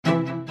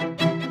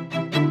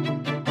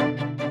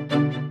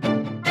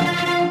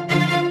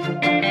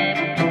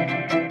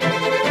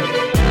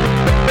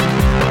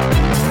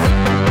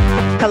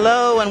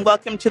and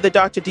welcome to the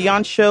Dr.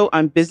 Dion Show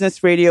on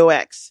Business Radio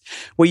X,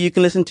 where you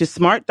can listen to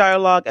smart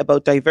dialogue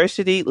about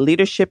diversity,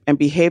 leadership, and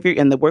behavior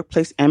in the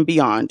workplace and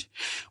beyond.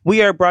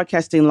 We are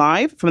broadcasting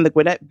live from the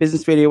Gwinnett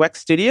Business Radio X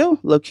studio,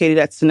 located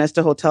at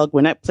Sonesta Hotel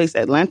Gwinnett Place,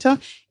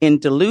 Atlanta, in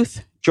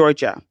Duluth,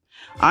 Georgia.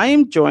 I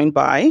am joined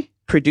by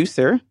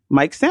producer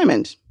Mike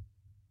Salmond.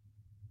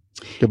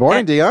 Good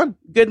morning, Dion.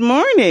 Good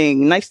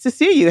morning. Nice to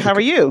see you. How are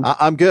you?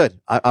 I'm good.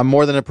 I'm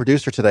more than a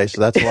producer today,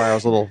 so that's why I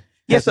was a little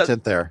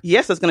hesitant there.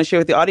 Yes, I was going to share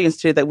with the audience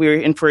today that we're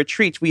in for a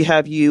treat. We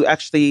have you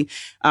actually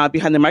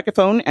behind the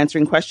microphone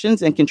answering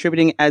questions and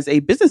contributing as a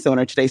business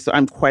owner today. So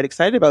I'm quite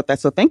excited about that.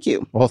 So thank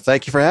you. Well,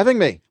 thank you for having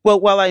me. Well,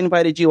 while I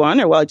invited you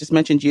on, or while I just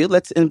mentioned you,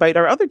 let's invite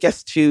our other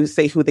guests to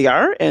say who they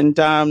are and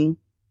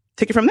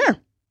take it from there.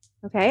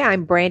 Okay,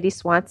 I'm Brandy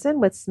Swanson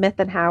with Smith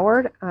 &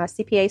 Howard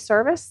CPA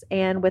Service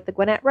and with the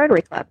Gwinnett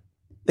Rotary Club.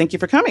 Thank you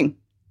for coming.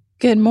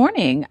 Good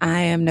morning.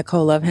 I am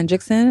Nicole Love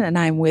Hendrickson, and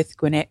I'm with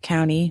Gwinnett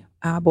County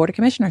Board of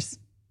Commissioners.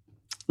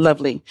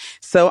 Lovely.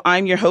 So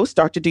I'm your host,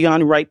 Dr.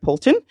 Dion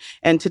Wright-Poulton,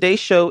 and today's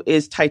show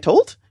is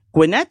titled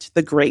Gwinnett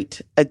the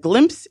Great, a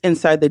glimpse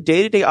inside the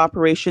day-to-day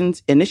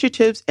operations,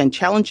 initiatives, and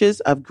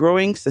challenges of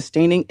growing,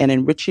 sustaining, and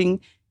enriching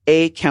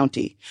a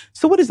county.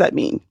 So what does that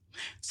mean?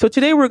 So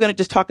today we're going to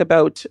just talk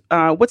about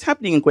what's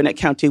happening in Gwinnett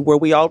County, where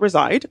we all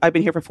reside. I've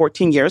been here for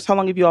 14 years. How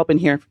long have you all been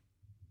here?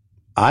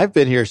 I've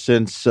been here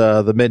since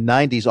the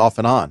mid-'90s, off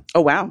and on.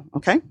 Oh, wow.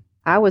 Okay.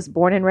 I was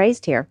born and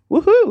raised here.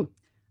 Woohoo.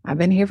 I've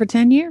been here for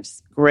 10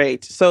 years.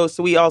 Great. So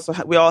we also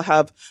we all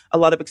have a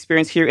lot of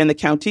experience here in the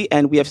county,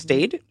 and we have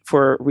stayed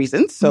for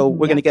reasons. So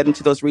we're going to get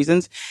into those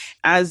reasons.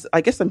 As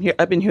I guess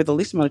I've been here the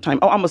least amount of time.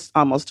 Oh,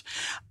 almost.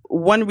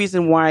 One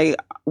reason why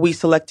we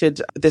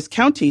selected this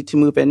county to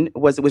move in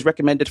was it was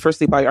recommended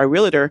firstly by our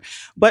realtor,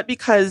 but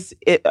because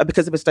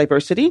of its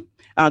diversity.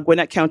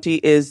 Gwinnett County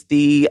is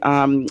the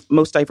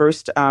most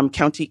diverse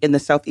county in the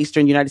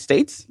southeastern United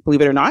States,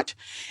 believe it or not.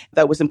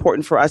 That was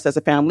important for us as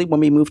a family when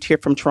we moved here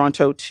from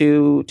Toronto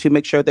to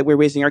make sure that we're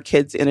raising our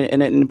kids in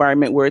an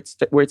environment where it's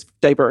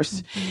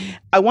diverse. Mm-hmm.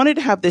 I wanted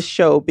to have this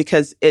show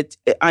because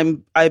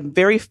I'm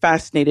very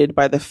fascinated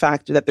by the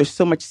fact that there's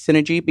so much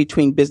synergy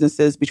between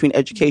businesses, between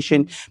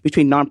education,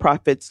 between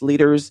nonprofits,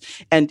 leaders,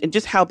 and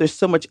just how there's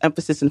so much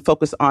emphasis and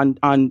focus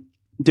on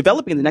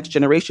developing the next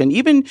generation,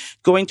 even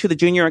going to the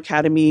junior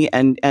academy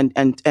and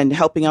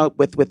helping out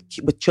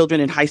with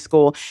children in high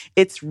school.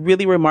 It's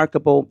really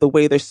remarkable the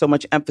way there's so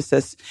much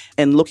emphasis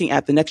in looking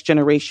at the next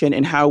generation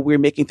and how we're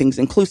making things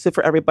inclusive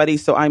for everybody.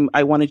 So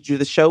I wanted to do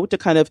the show to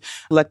kind of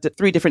select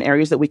 3 different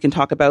areas that we can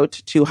talk about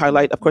to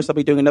highlight. Of course, I'll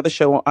be doing another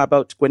show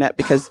about Gwinnett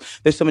because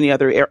there's so many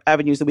other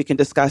avenues that we can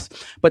discuss.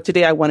 But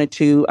today I wanted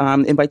to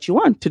invite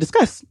you on to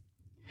discuss.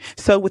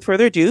 So with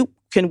further ado,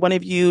 can one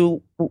of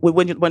you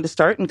want to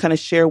start and kind of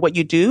share what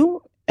you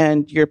do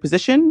and your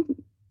position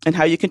and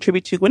how you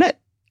contribute to Gwinnett?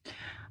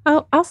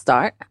 I'll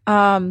start.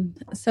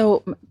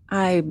 So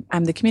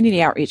I'm the Community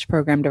Outreach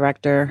Program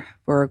Director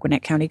for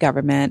Gwinnett County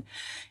Government,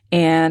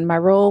 and my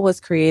role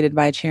was created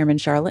by Chairman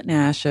Charlotte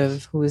Nash,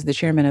 who is the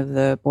chairman of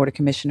the Board of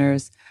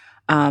Commissioners,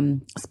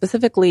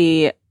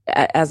 specifically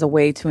as a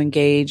way to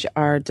engage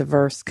our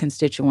diverse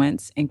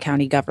constituents in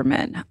county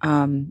government.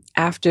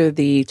 After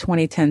the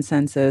 2010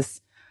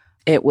 census,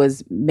 it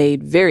was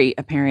made very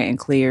apparent and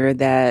clear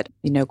that,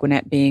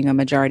 Gwinnett being a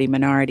majority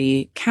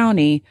minority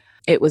county,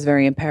 it was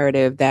very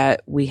imperative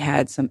that we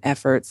had some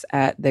efforts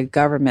at the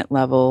government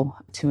level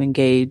to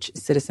engage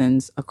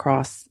citizens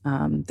across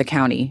the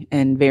county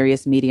in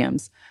various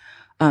mediums.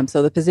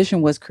 So the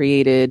position was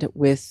created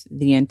with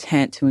the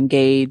intent to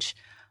engage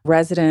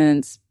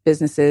residents,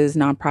 businesses,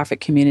 nonprofit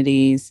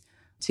communities,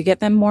 to get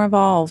them more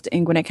involved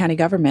in Gwinnett County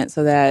government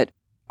so that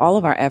all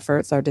of our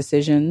efforts, our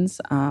decisions,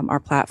 our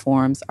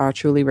platforms are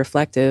truly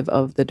reflective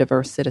of the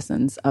diverse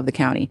citizens of the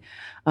county.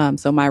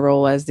 So my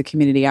role as the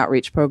Community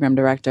Outreach Program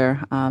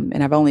Director,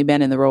 and I've only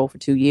been in the role for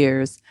 2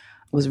 years,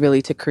 was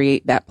really to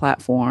create that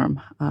platform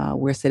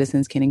where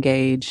citizens can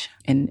engage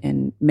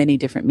in many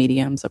different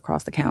mediums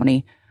across the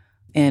county.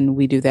 And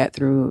we do that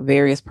through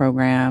various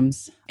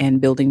programs and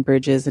building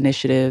bridges,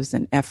 initiatives,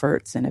 and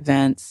efforts and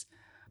events.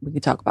 We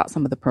can talk about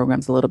some of the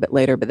programs a little bit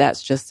later, but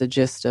that's just the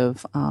gist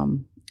of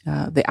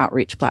the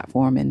outreach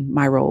platform and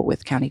my role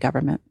with county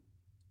government.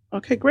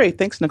 Okay, great.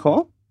 Thanks,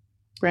 Nicole.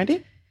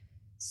 Brandy?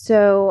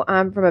 So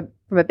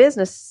from a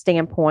business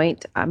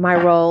standpoint, my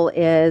role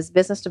is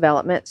business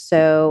development.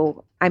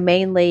 So I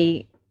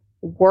mainly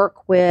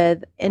work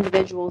with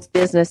individuals,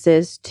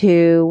 businesses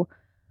to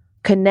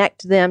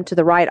connect them to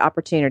the right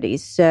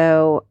opportunities.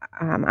 So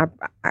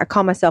I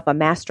call myself a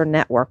master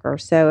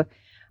networker. So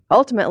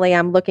ultimately,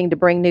 I'm looking to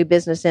bring new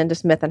business into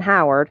Smith &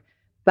 Howard.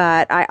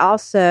 But I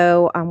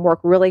also work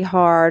really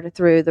hard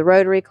through the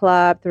Rotary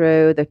Club,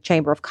 through the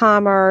Chamber of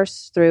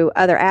Commerce, through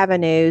other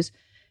avenues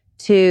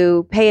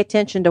to pay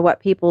attention to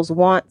what people's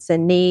wants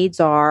and needs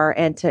are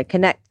and to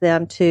connect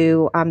them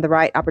to the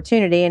right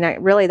opportunity.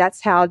 And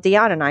that's how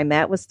Dion and I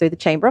met, was through the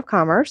Chamber of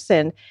Commerce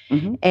and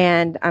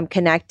I'm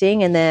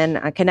connecting. And then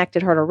I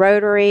connected her to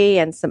Rotary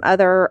and some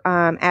other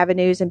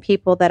avenues and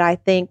people that I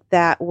think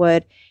that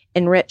would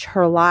enrich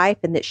her life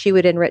and that she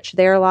would enrich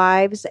their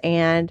lives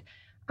and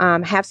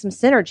have some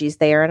synergies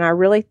there. And I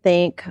really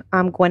think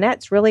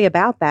Gwinnett's really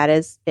about that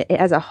as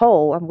a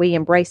whole. And we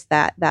embrace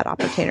that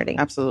opportunity.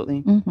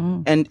 Absolutely.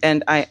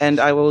 And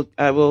I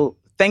will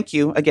thank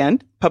you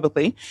again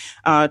publicly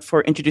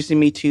for introducing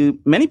me to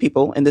many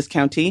people in this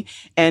county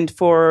and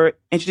for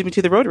introducing me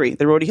to the Rotary.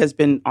 The Rotary has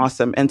been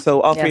awesome. And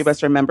so all three of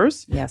us are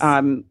members. Yes.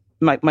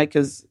 Mike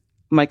is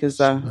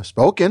I've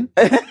spoken.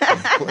 Is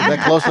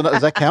that close enough?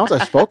 Does that count?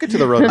 I've spoken to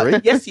the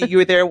Rotary. Yes, you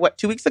were there,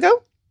 2 weeks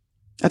ago?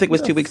 I think it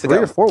was 2 weeks ago.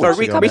 3 or 4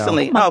 weeks ago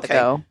recently. now.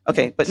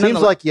 Okay. But Seems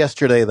like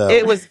yesterday, though.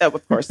 It was,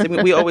 of course. I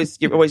mean, you're always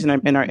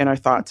in our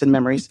thoughts and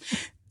memories.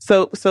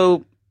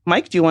 So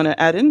Mike, do you want to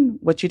add in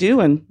what you do?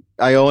 And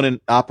I own and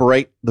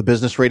operate the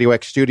Business Radio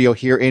X studio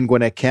here in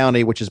Gwinnett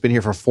County, which has been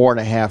here for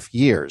 4.5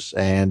 years.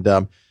 And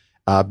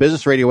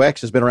Business Radio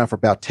X has been around for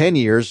about 10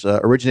 years,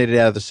 originated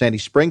out of the Sandy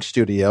Springs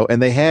studio.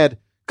 And they had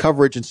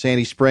coverage in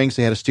Sandy Springs.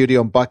 They had a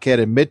studio in Buckhead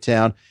and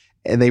Midtown.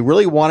 And they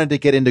really wanted to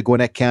get into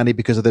Gwinnett County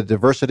because of the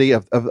diversity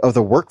of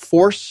the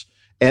workforce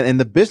and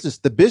the business.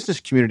 The business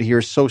community here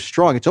is so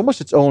strong. It's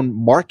almost its own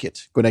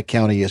market, Gwinnett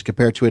County is,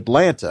 compared to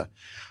Atlanta.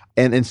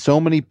 And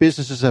so many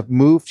businesses have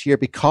moved here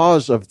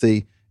because of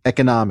the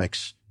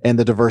economics and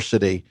the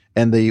diversity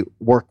and the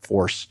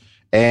workforce.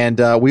 And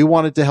we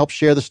wanted to help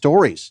share the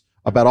stories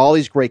about all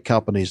these great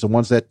companies, the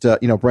ones that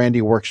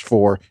Brandy works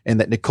for and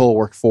that Nicole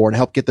worked for, and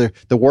help get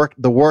the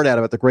word out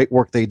of it, the great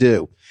work they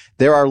do.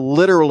 There are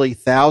literally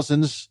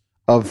thousands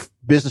of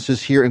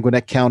businesses here in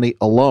Gwinnett County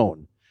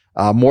alone,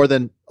 more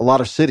than a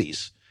lot of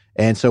cities.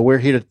 And so we're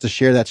here to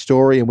share that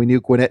story. And we knew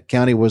Gwinnett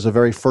County was a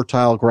very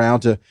fertile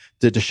ground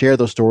to share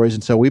those stories.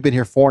 And so we've been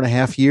here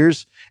 4.5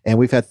 years, and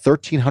we've had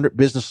 1,300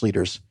 business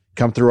leaders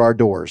come through our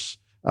doors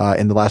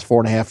in the last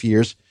 4.5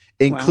 years,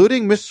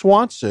 including Miss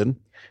Swanson,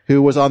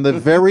 who was on the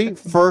very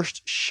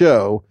first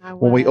show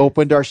when we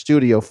opened our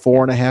studio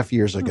 4.5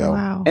 years ago. Oh,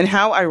 wow. And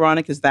how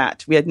ironic is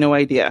that? We had no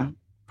idea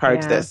prior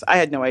to this. I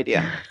had no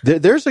idea.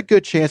 There's a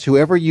good chance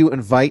whoever you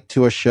invite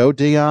to a show,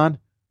 Dion,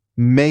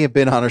 may have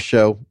been on a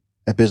show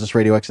at Business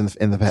Radio X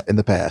in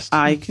the past.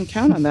 I can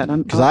count on that.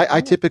 Because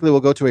I typically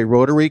will go to a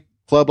Rotary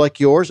club like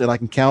yours, and I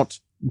can count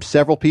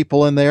several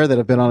people in there that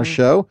have been on a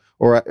show,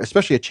 or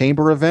especially a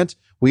chamber event.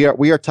 We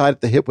are tied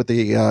at the hip with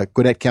the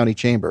Gwinnett County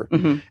Chamber.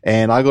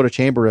 And I go to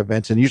chamber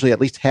events, and usually at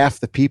least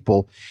half the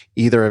people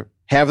either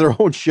have their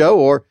own show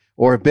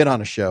or have been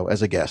on a show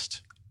as a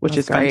guest. Which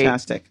is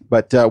fantastic.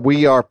 But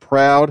we are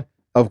proud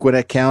of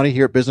Gwinnett County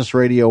here at Business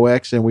Radio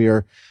X, and we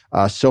are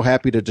so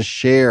happy to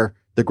share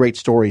the great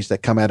stories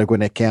that come out of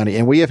Gwinnett County.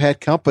 And we have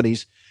had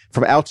companies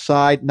from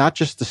outside, not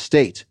just the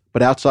state,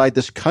 but outside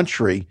this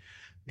country,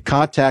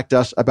 contact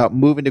us about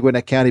moving to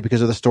Gwinnett County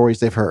because of the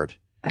stories they've heard.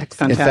 That's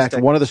fantastic. In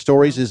fact, one of the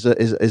stories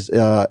is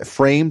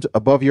framed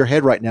above your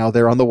head right now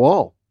there on the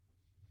wall.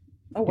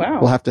 Oh, wow.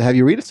 We'll have to have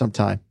you read it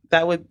sometime.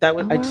 That would.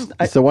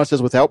 It's the one that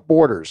says, "Without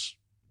borders."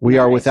 We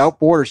are without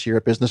borders here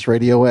at Business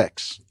Radio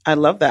X. I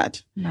love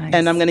that. Nice.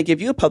 And I'm going to give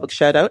you a public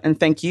shout out and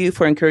thank you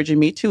for encouraging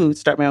me to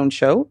start my own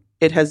show.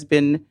 It has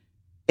been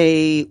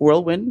a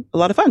whirlwind, a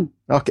lot of fun.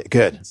 Okay,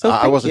 good. So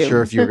I wasn't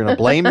sure if you were going to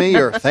blame me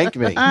or thank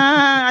me.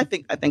 I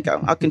think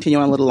I'll continue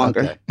on a little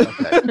longer.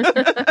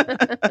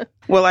 Okay.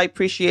 Well, I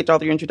appreciate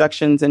all your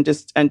introductions and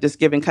just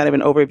giving kind of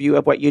an overview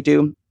of what you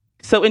do.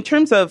 So in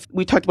terms of,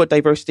 we talked about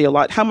diversity a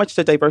lot. How much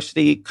does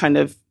diversity kind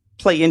of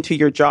play into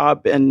your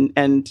job and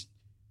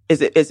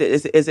is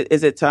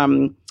it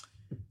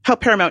how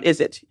paramount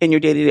is it in your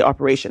day-to-day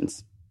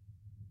operations?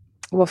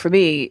 Well, for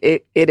me,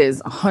 it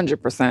is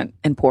 100%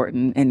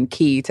 important and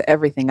key to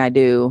everything I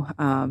do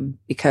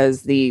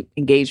because the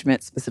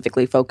engagement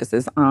specifically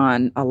focuses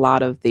on a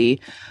lot of the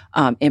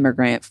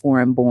immigrant,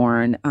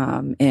 foreign-born,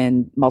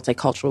 and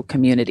multicultural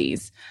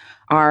communities.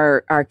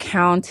 Our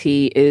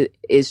county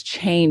is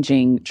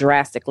changing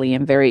drastically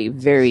and very,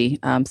 very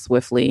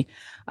swiftly.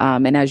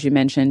 And as you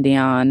mentioned,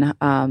 Dion,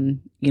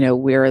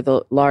 we're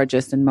the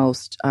largest and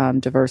most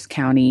diverse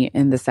county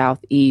in the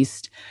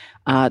Southeast.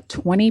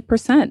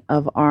 20%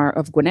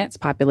 of Gwinnett's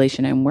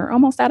population, and we're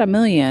almost at 1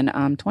 million.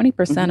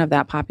 20% of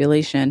that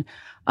population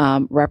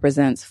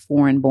represents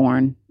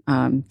foreign-born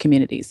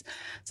communities.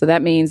 So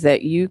that means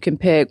that you can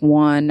pick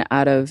 1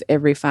 out of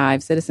every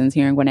 5 citizens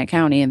here in Gwinnett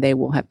County, and they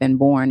will have been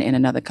born in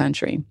another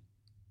country.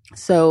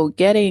 So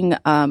getting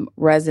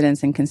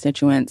residents and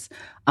constituents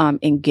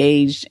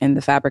engaged in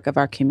the fabric of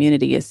our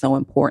community is so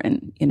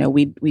important.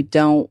 We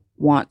don't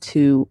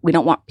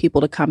want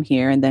people to come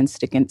here and then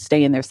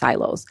stay in their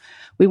silos.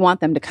 We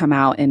want them to come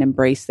out and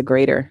embrace the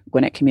greater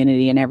Gwinnett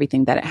community and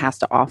everything that it has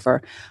to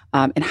offer,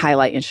 and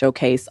highlight and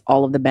showcase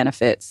all of the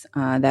benefits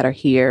that are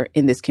here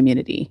in this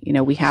community.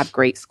 We have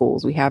great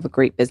schools. We have a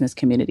great business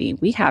community.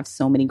 We have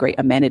so many great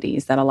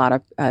amenities that a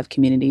lot of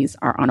communities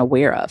are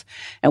unaware of.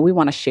 And we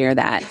want to share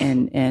that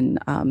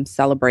and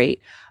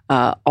celebrate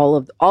all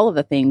of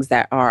the things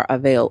that are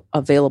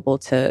available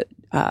to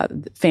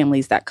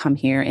families that come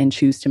here and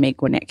choose to make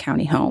Gwinnett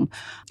County home.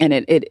 And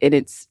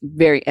it's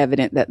very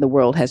evident that the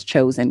world has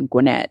chosen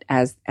Gwinnett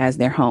as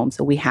their home.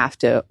 So we have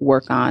to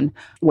work on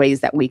ways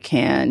that we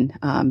can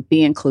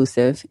be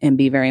inclusive and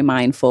be very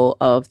mindful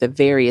of the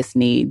various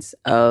needs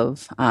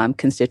of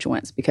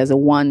constituents, because a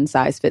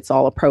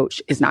one-size-fits-all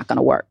approach is not going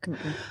to work.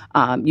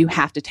 You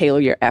have to tailor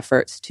your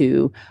efforts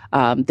to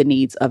the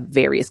needs of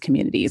various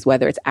communities,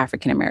 whether it's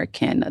African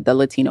American, the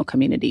Latino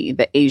community,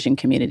 the Asian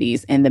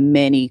communities, and the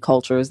many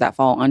cultures that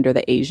fall under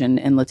the Asian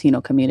and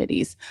Latino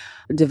communities.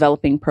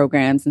 Developing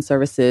programs and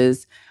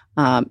services,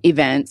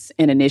 events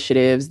and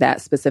initiatives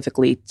that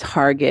specifically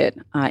target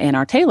and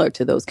are tailored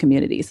to those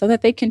communities so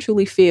that they can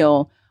truly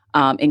feel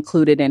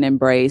included and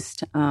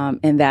embraced,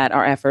 and that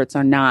our efforts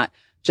are not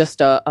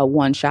just a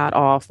one-shot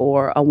off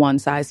or a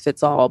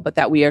one-size-fits-all, but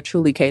that we are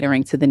truly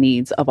catering to the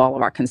needs of all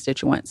of our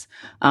constituents.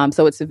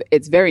 So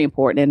it's very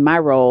important. And my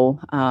role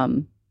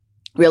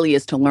really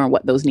is to learn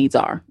what those needs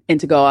are and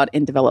to go out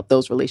and develop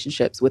those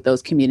relationships with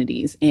those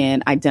communities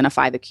and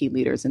identify the key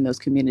leaders in those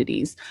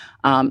communities,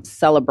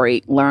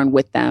 celebrate, learn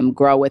with them,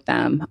 grow with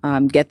them,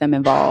 get them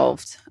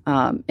involved,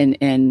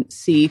 and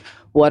see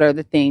what are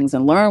the things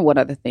and learn what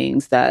are the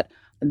things that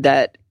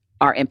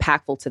are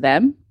impactful to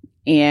them,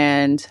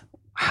 and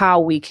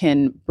how we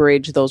can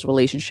bridge those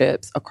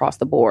relationships across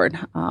the board,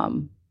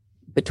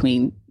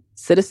 between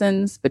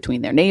citizens,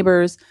 between their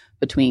neighbors,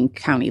 between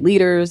county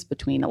leaders,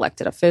 between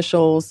elected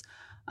officials.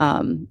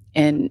 And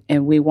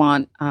we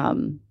want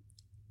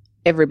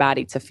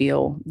everybody to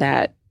feel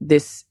that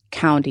this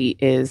county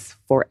is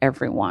for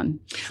everyone.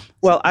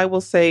 Well, I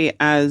will say,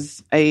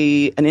 as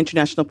an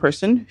international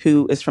person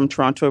who is from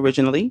Toronto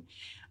originally,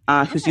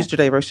 who's used to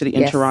diversity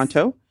in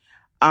Toronto,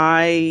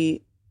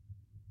 I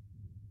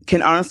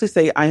can honestly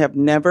say I have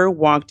never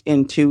walked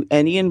into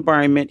any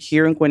environment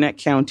here in Gwinnett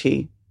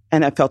County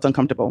and have felt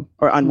uncomfortable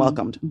or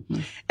unwelcomed.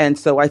 Mm-hmm. And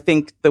so I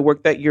think the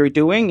work that you're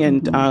doing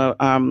and all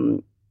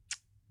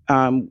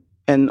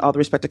the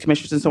respective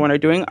commissioners and so on are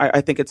doing,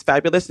 I think it's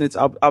fabulous, and it's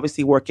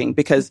obviously working,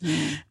 because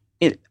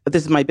this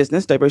is my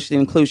business, diversity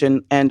and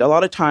inclusion. And a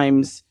lot of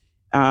times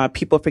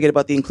people forget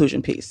about the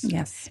inclusion piece.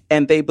 Yes.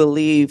 And they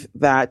believe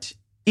that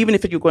even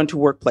if you go into a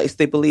workplace,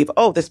 they believe,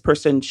 oh, this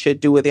person should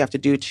do what they have to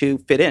do to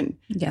fit in.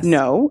 Yes.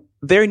 No,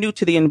 they're new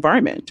to the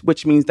environment,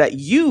 which means that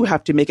you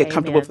have to make it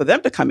comfortable for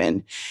them to come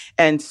in.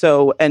 And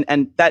so,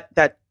 and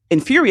that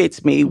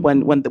infuriates me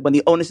when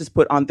the onus is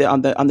put on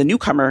the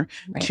newcomer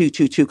to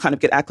kind of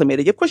get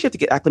acclimated. Of course, you have to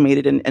get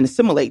acclimated and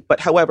assimilate,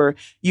 but however,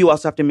 you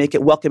also have to make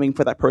it welcoming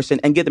for that person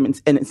and give them and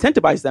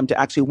incentivize them to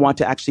actually want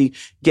to actually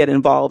get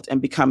involved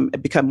and become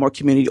more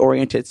community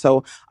oriented.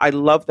 So I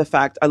love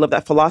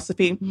that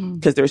philosophy,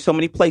 because there are so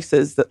many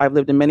places that I've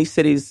lived in, many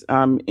cities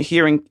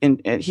here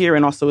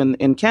and also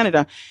in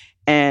Canada.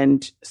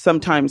 And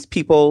sometimes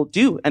people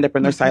do end up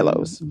in their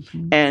silos,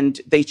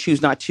 and they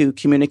choose not to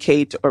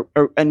communicate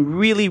and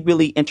really,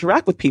 really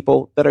interact with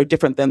people that are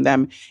different than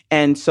them.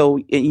 And so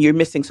you're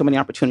missing so many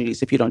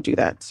opportunities if you don't do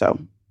that. So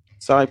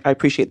I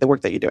appreciate the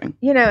work that you're doing.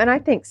 And I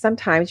think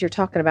sometimes you're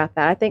talking about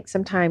that. I think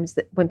sometimes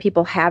that when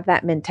people have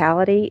that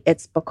mentality,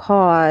 it's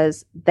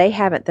because they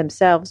haven't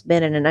themselves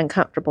been in an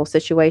uncomfortable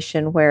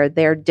situation where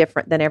they're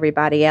different than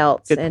everybody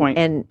else. Good point.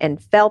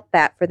 And felt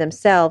that for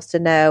themselves, to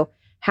know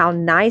how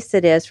nice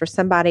it is for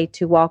somebody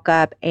to walk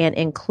up and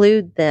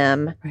include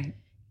them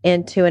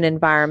into an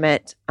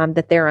environment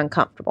that they're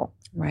uncomfortable.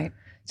 Right.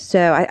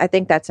 So I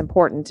think that's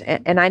important.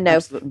 And I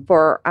know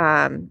for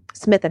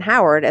Smith and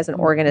Howard as an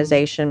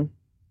organization,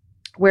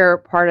 we're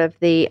part of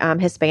the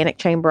Hispanic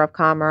Chamber of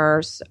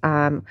Commerce.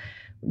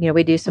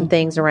 We do some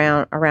things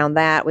around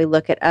that. We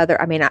look at other,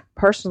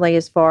 personally,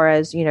 as far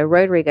as,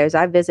 Rotary goes,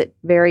 I visit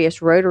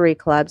various Rotary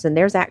clubs, and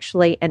there's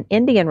actually an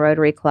Indian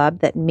Rotary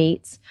Club that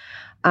meets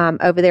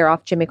over there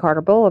off Jimmy Carter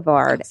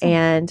Boulevard. Awesome.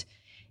 And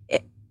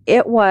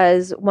it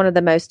was one of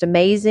the most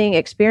amazing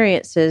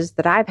experiences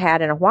that I've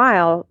had in a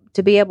while,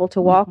 to be able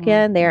to walk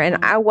in there.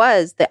 And I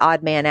was the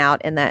odd man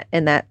out in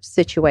that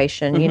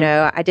situation.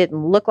 I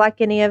didn't look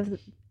like any of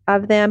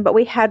them, but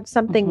we had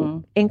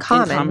something in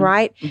common,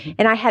 right?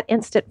 And I had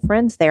instant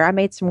friends there. I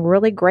made some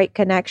really great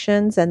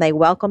connections, and they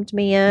welcomed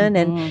me in.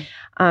 And,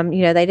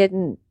 they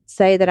didn't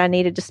say that I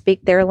needed to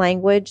speak their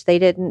language. They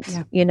didn't,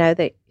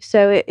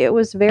 so it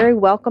was very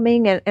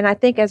welcoming. And I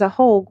think as a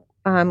whole,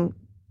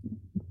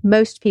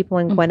 most people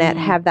in Gwinnett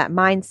have that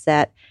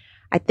mindset.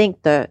 I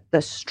think the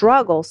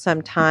struggle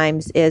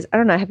sometimes is, I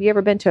don't know, have you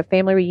ever been to a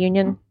family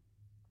reunion,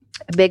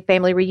 a big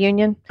family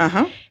reunion?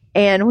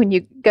 And when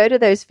you go to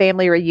those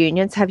family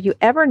reunions, have you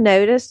ever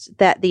noticed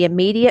that the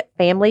immediate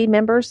family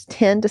members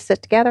tend to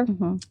sit together?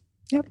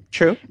 Yep,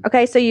 true.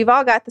 Okay, so you've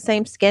all got the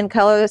same skin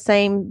color, the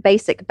same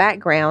basic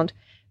background,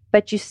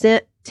 but you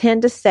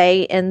tend to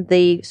stay in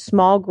the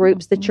small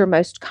groups that you're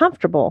most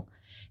comfortable.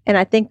 And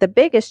I think the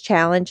biggest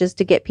challenge is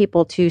to get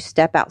people to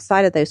step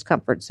outside of those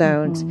comfort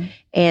zones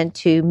and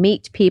to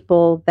meet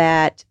people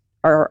that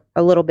are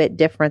a little bit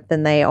different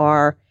than they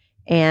are,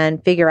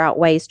 and figure out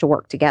ways to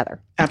work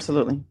together.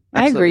 Absolutely.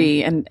 I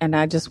agree. And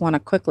I just want to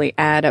quickly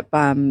add up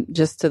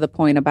just to the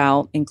point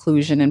about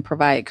inclusion and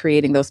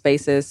creating those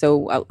spaces.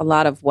 So a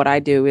lot of what I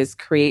do is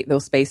create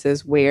those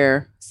spaces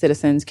where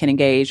citizens can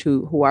engage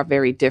who are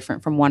very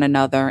different from one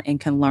another and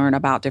can learn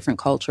about different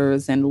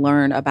cultures and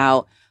learn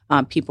about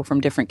people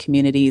from different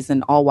communities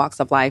and all walks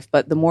of life.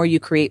 But the more you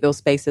create those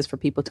spaces for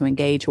people to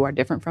engage who are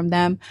different from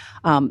them,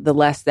 the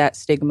less that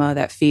stigma,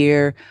 that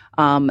fear,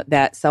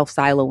 that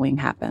self-siloing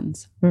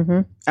happens.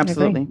 Mm-hmm.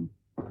 Absolutely.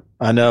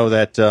 I know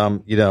that,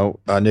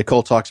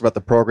 Nicole talks about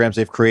the programs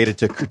they've created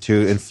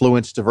to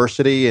influence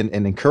diversity and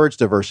encourage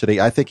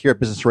diversity. I think here at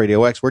Business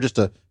Radio X, we're just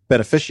a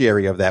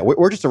beneficiary of that.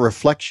 We're just a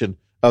reflection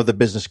of the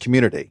business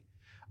community.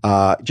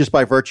 Just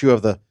by virtue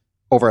of the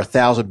over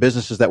 1,000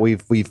 businesses that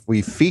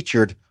we've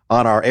featured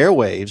on our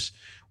airwaves,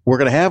 we're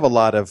going to have a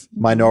lot of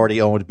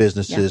minority-owned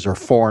businesses or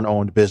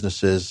foreign-owned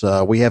businesses.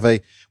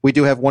 We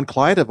do have one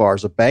client of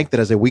ours, a bank that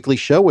has a weekly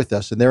show with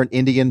us, and they're an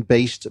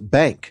Indian-based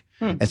bank.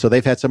 And so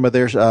they've had some of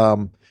their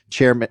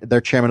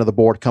chairman of the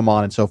board come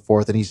on and so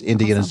forth, and he's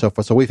Indian and so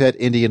forth. So we've had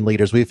Indian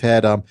leaders. We've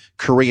had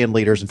Korean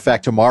leaders. In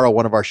fact, tomorrow,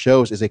 one of our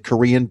shows is a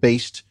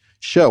Korean-based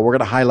show. We're going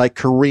to highlight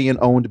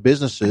Korean-owned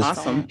businesses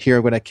here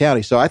in Gwinnett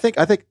County. So I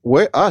think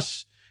we're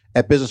us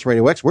at Business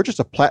Radio X, we're just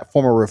a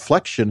platform or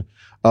reflection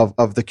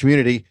of the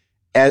community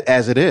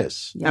as it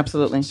is. Yeah.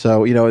 Absolutely.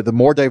 So, the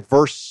more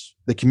diverse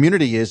the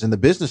community is in the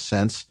business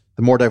sense,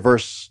 the more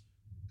diverse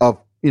of,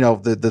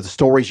 the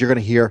stories you're going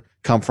to hear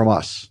come from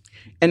us.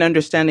 And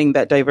understanding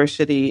that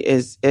diversity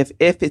is, if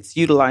it's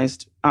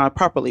utilized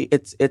properly,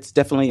 it's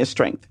definitely a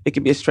strength. It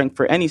can be a strength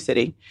for any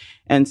city.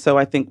 And so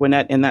I think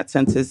Gwinnett, in that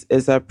sense,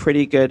 is a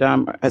pretty good,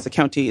 as a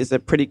county, is a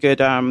pretty good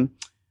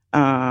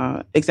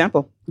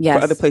example for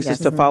other places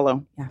to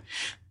follow. Yeah.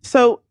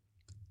 So,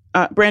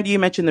 Brandy, you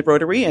mentioned the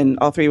Rotary, and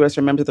all three of us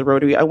are members of the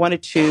Rotary. I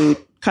wanted to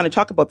kind of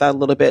talk about that a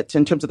little bit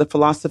in terms of the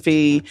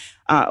philosophy,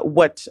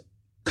 what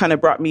kind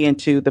of brought me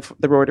into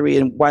the Rotary,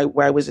 and why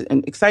was it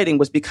exciting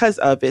was because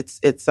of its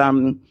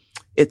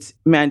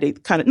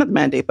mandate, kind of not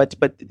mandate, but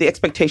the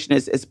expectation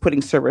is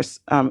putting service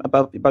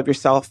above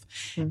yourself,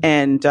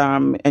 and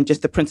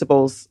just the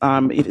principles,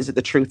 is it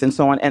the truth, and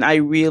so on. And I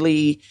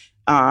really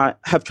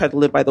have tried to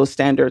live by those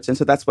standards. And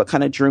so that's what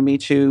kind of drew me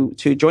to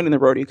joining the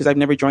Rotary, because I've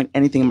never joined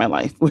anything in my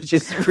life, which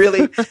is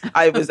really,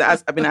 I've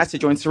been asked to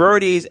join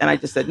sororities, and I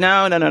just said,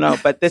 no.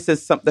 But this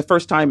is the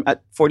first time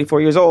at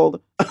 44 years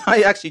old,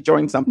 I actually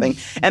joined something,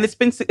 and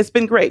it's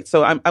been great.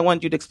 So I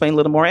wanted you to explain a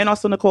little more, and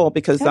also Nicole,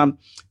 because,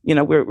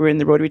 we're in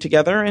the Rotary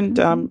together, and,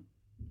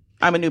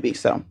 I'm a newbie,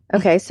 so.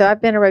 Okay, so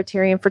I've been a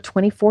Rotarian for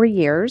 24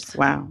 years.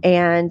 Wow.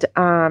 And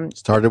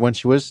started when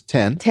she was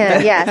 10.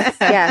 10, yes.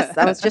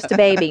 I was just a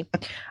baby.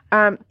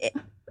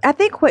 I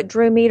think what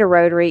drew me to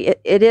Rotary,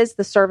 it is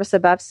the service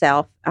above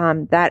self.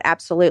 That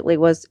absolutely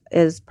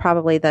is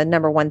probably the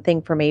number one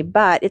thing for me.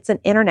 But it's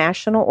an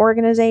international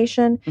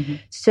organization,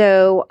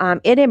 so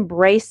it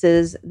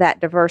embraces that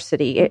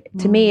diversity.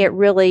 To me, it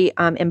really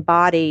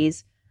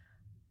embodies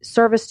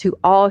service to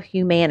all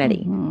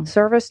humanity,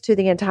 service to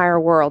the entire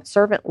world,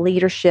 servant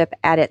leadership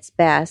at its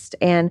best.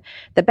 And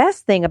the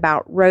best thing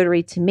about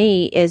Rotary to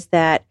me is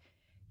that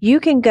you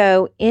can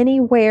go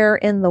anywhere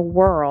in the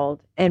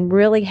world and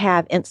really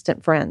have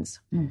instant friends,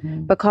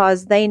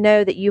 because they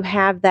know that you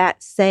have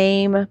that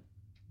same,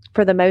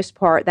 for the most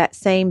part, that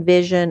same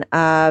vision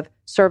of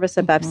service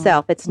above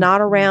self. It's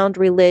not around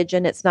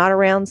religion. It's not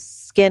around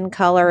skin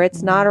color.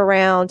 It's not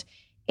around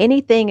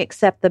anything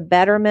except the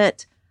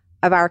betterment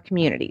of our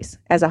communities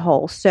as a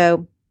whole.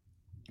 So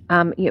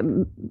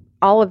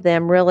all of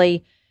them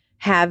really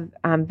have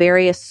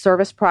various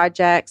service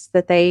projects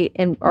that they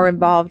are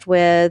involved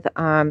with.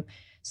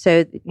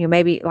 So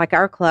maybe like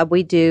our club,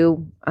 we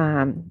do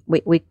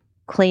we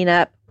clean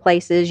up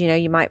places.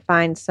 You might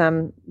find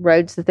some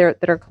roads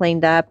that are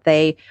cleaned up.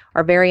 They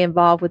are very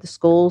involved with the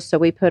schools, so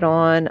we put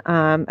on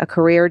a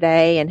career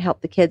day and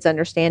help the kids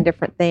understand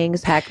different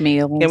things. Pack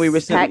meals. And we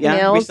recently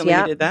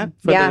did that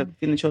for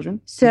the children.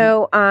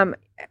 So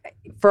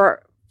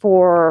for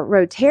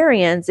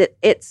Rotarians,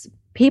 it's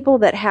people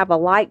that have a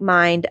like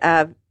mind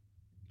of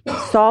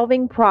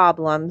solving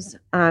problems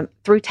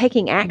through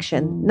taking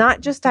action,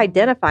 not just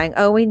identifying,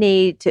 we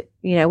need to,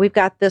 we've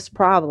got this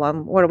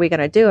problem. What are we going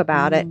to do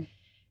about it?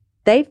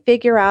 They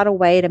figure out a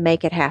way to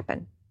make it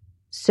happen.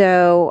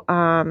 So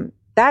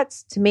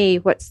that's, to me,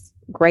 what's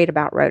great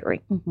about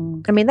Rotary.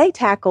 I mean, they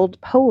tackled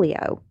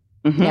polio,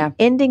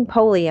 ending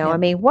polio. Yeah. I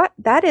mean,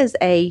 that is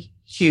a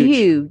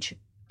huge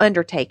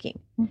undertaking.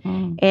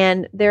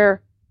 And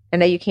I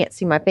know you can't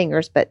see my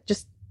fingers, but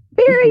just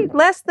very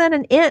less than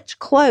an inch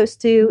close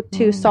to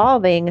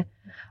solving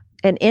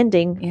and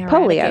ending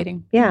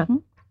polio. Yeah.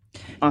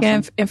 Awesome.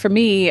 Yeah, and for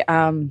me,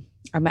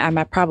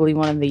 I'm probably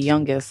one of the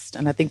youngest,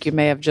 and I think you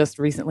may have just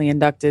recently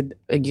inducted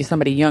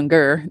somebody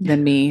younger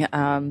than me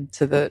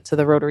to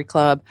the Rotary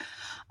Club.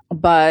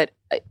 But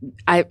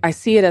I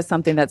see it as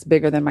something that's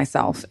bigger than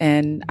myself,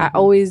 and I've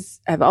always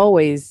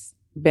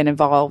been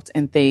involved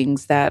in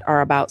things that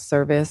are about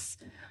service,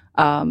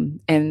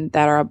 and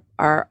that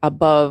are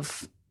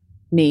above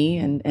me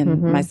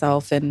and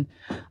myself, and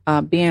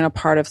being a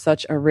part of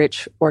such a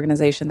rich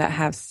organization that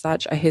has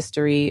such a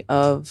history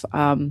of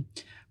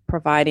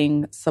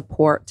providing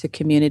support to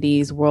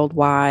communities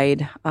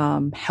worldwide,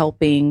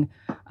 helping,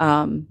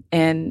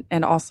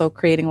 and also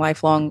creating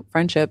lifelong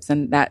friendships.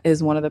 And that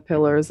is one of the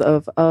pillars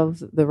of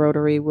the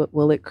Rotary.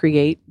 Will it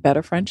create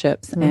better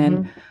friendships?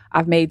 And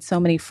I've made so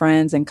many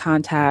friends and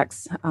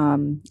contacts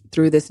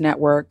through this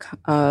network,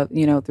 through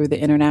the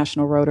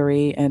International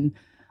Rotary, and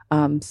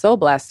so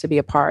blessed to be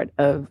a part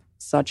of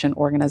such an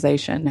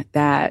organization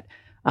that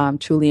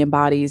truly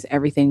embodies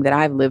everything that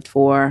I've lived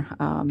for,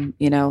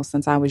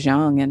 since I was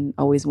young, and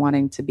always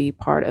wanting to be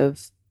part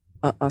of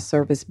a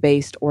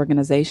service-based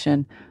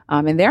organization.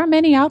 And there are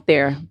many out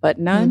there, but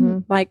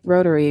none like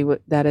Rotary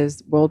that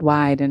is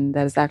worldwide and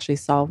that is actually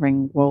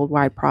solving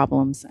worldwide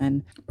problems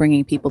and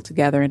bringing people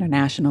together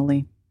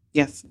internationally.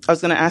 Yes. I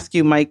was going to ask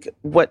you, Mike,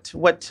 what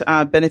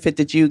benefit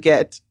did you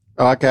get?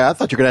 Okay, I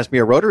thought you were going to ask me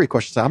a Rotary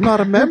question. So I'm not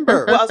a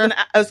member. Well,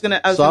 I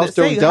was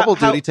doing double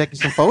duty, taking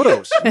some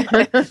photos.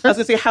 I was going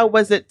to say, how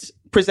was it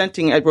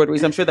presenting at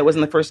Rotaries? I'm sure that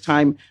wasn't the first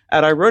time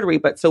at our Rotary,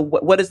 but so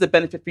what is the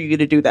benefit for you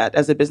to do that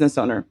as a business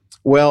owner?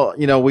 Well,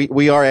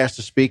 we are asked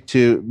to speak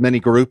to many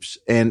groups,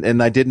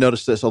 and I did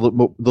notice this a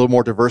little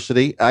more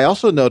diversity. I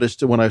also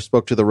noticed when I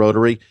spoke to the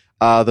Rotary,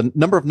 the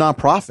number of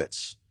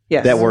nonprofits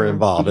that were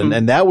involved.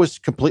 And that was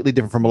completely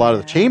different from a lot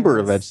of the chamber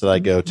events that I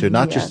go to,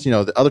 not just,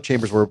 the other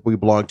chambers where we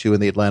belong to in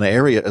the Atlanta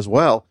area as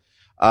well.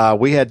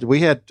 We had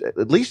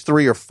at least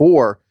 3 or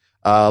 4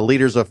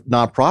 leaders of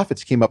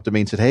nonprofits came up to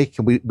me and said, hey,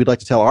 we'd like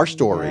to tell our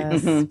story.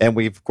 Yes. And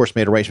we've, of course,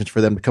 made arrangements for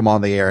them to come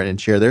on the air and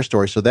share their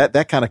story. So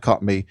that kind of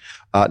caught me,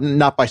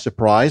 not by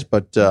surprise,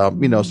 but,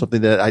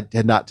 something that I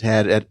had not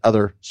had at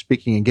other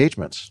speaking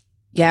engagements.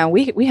 Yeah,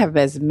 we have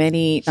as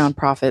many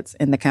nonprofits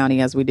in the county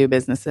as we do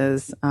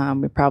businesses.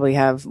 We probably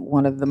have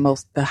one of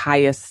the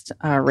highest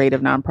rate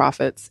of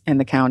nonprofits in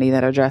the county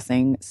that are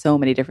addressing so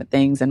many different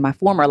things. In my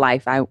former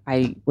life,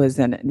 I was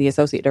the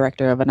associate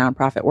director of a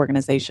nonprofit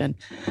organization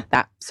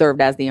that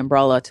served as the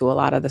umbrella to a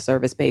lot of the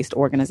service-based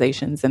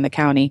organizations in the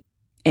county.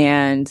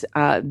 And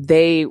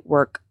they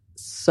work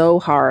so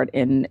hard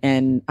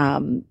and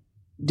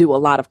do a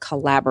lot of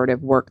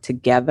collaborative work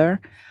together.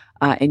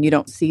 And you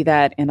don't see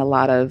that in a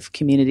lot of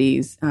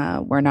communities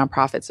where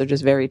nonprofits are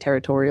just very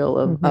territorial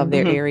of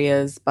their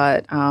areas.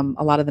 But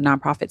a lot of the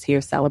nonprofits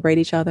here celebrate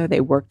each other. They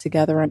work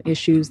together on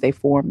issues. They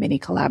form many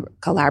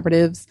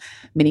collaboratives,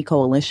 many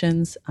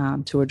coalitions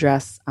to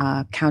address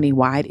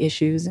county-wide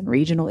issues and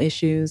regional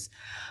issues.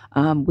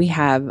 We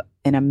have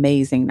an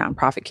amazing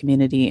nonprofit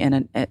community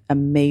and an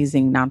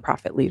amazing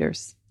nonprofit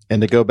leaders.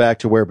 And to go back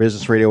to where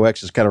Business Radio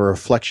X is kind of a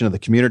reflection of the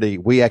community,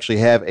 we actually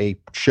have a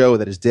show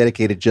that is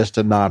dedicated just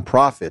to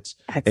nonprofits,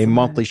 a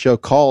monthly show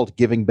called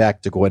Giving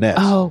Back to Gwinnett.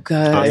 Oh,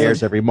 good. It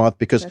airs every month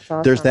because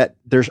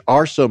there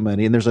are so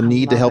many, and there's a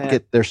need to help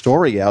get their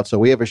story out. So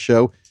we have a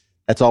show.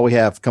 That's all we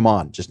have. Come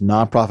on, just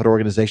nonprofit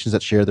organizations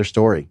that share their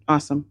story.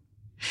 Awesome.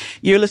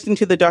 You're listening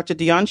to the Dr.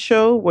 Dion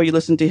Show, where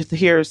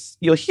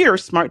you'll hear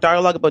smart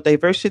dialogue about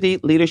diversity,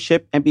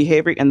 leadership, and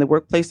behavior in the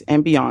workplace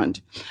and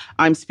beyond.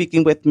 I'm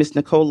speaking with Ms.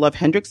 Nicole Love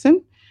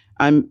Hendrickson,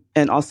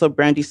 and also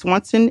Brandy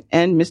Swanson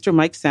and Mr.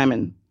 Mike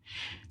Salmon.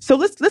 So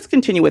let's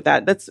continue with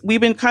that.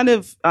 We've been kind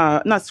of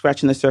not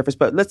scratching the surface,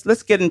 but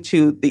let's get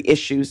into the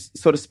issues,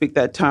 so to speak,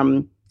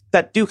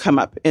 that do come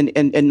up in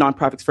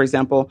nonprofits, for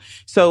example.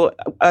 So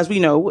as we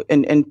know,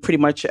 in pretty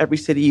much every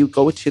city you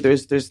go to,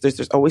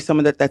 there's always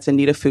someone that's in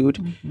need of food.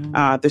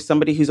 There's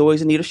somebody who's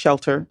always in need of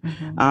shelter.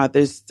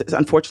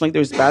 Unfortunately,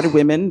 there's battered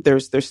women.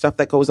 There's stuff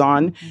that goes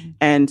on.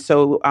 And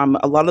so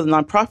a lot of the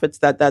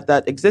nonprofits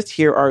that exist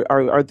here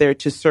are there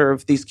to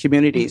serve these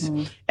communities.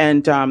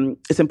 And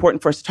it's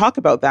important for us to talk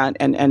about that.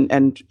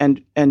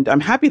 And I'm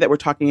happy that we're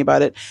talking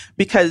about it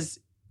because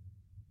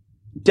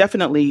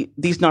definitely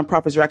these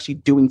nonprofits are actually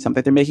doing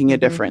something. They're making a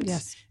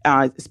difference.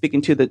 Yes.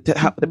 Speaking to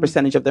the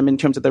percentage of them in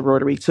terms of the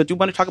Rotary. So do you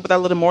want to talk about that a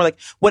little more? Like,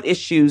 what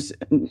issues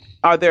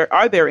are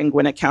there in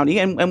Gwinnett County?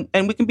 And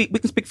we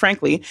can speak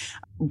frankly,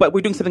 but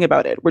we're doing something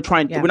about it. We're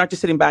trying. We're not just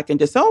sitting back and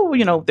just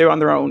they're on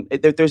their own.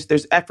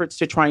 There's efforts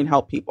to try and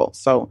help people.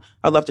 So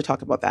I'd love to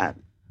talk about that.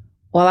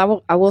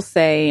 Well, I will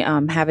say,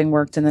 having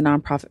worked in the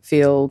nonprofit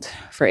field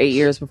for 8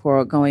 years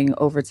before going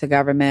over to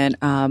government,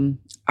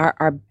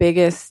 our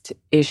biggest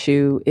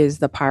issue is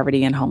the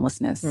poverty and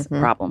homelessness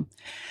problem.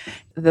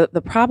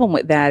 The problem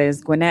with that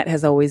is Gwinnett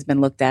has always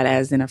been looked at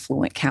as an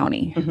affluent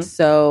county.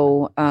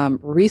 So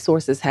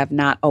resources have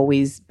not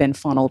always been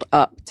funneled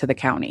up to the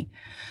county.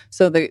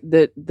 So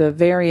the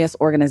various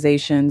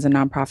organizations and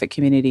nonprofit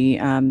community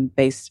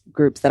based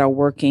groups that are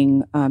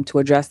working to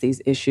address these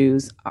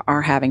issues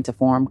are having to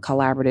form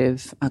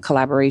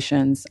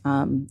collaborations,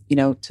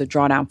 to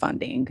draw down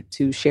funding,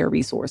 to share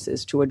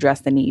resources, to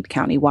address the need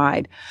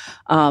countywide.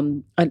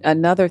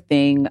 Another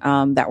thing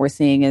that we're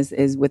seeing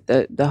is with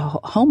the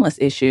homeless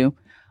issue.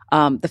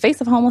 The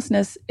face of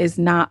homelessness is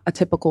not a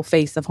typical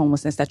face of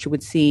homelessness that you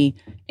would see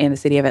in the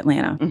city of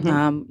Atlanta.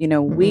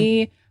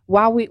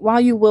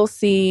 While you will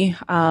see,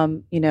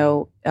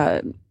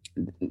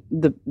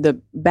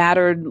 the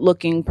battered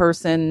looking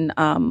person,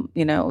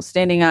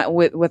 standing out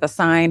with a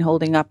sign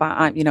holding up,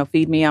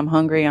 feed me, I'm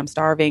hungry, I'm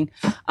starving.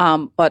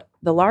 But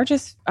the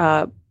largest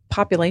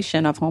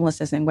population of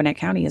homelessness in Gwinnett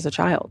County is a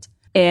child.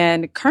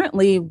 And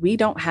currently, we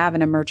don't have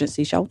an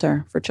emergency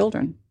shelter for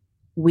children.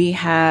 We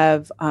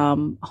have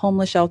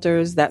homeless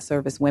shelters that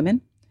service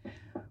women.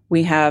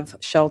 We have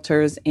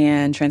shelters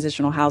and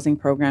transitional housing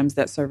programs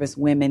that service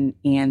women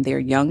and their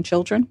young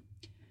children.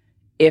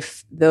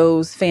 If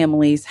those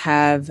families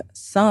have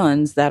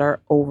sons that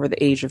are over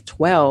the age of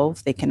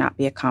 12, they cannot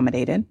be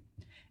accommodated.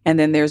 And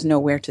then there's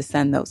nowhere to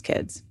send those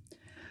kids.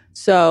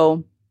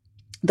 So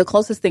the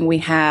closest thing we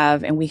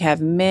have, and we have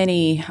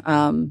many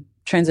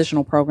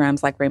transitional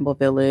programs like Rainbow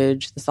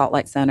Village, the Salt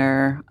Light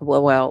Center.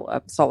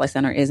 Salt Light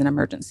Center is an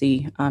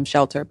emergency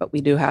shelter, but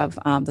we do have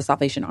the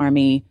Salvation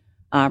Army,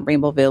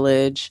 Rainbow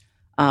Village,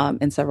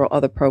 and several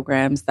other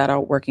programs that are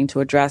working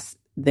to address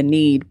the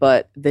need,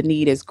 but the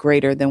need is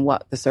greater than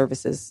what the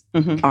services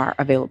are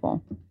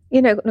available.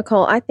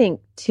 Nicole, I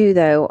think too,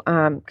 though,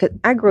 'cause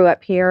I grew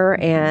up here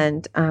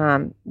and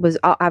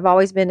I've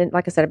always been,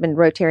 like I said, I've been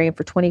Rotarian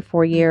for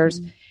 24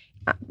 years.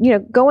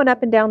 Going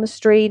up and down the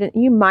street, and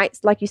you might,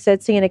 like you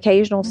said, see an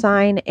occasional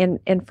sign.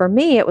 And for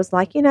me, it was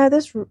like,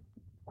 this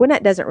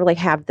Gwinnett doesn't really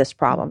have this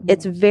problem.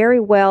 It's very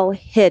well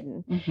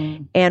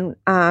hidden. And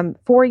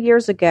 4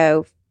 years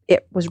ago,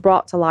 it was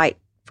brought to light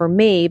for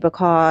me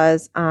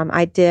because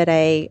I did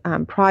a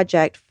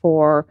project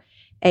for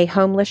a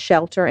homeless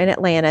shelter in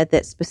Atlanta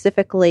that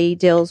specifically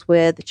deals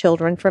with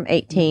children from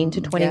 18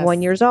 to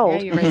 21 years old.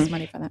 Yeah, you raised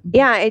money for that.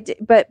 Yeah,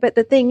 but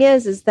the thing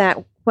is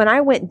that when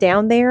I went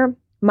down there,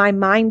 my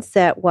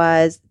mindset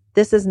was,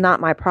 this is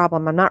not my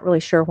problem. I'm not really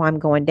sure why I'm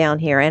going down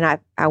here. And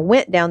I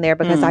went down there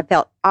because I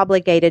felt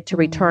obligated to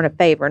return a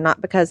favor,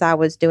 not because I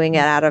was doing it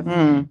out of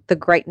the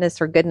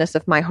greatness or goodness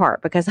of my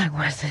heart, because I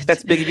wasn't.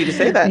 That's big of you to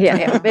say that.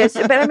 Yeah,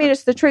 but I mean,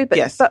 it's the truth. But,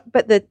 yes.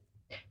 But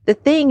the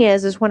thing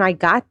is when I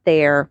got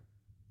there,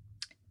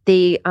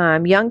 the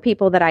young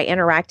people that I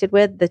interacted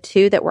with, the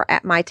two that were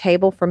at my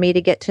table for me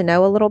to get to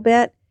know a little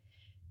bit,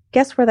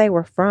 guess where they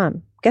were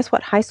from? Guess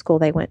what high school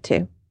they went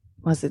to?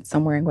 Was it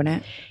somewhere in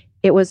Gwinnett?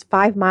 It was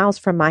 5 miles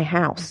from my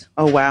house.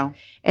 Oh, wow.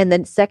 And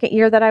the second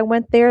year that I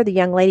went there, the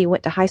young lady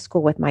went to high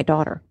school with my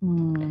daughter.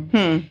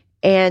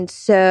 And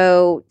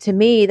so to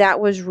me, that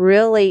was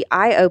really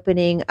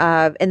eye-opening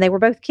and they were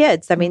both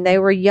kids. I mean, they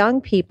were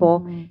young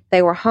people.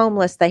 They were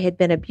homeless. They had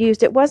been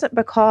abused. It wasn't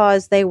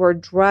because they were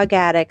drug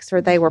addicts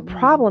or they were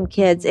problem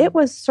kids. It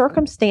was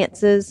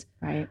circumstances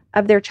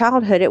of their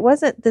childhood. It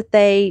wasn't that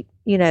they,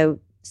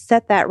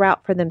 set that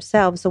route for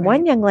themselves. So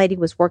one young lady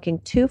was working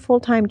 2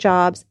 full-time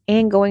jobs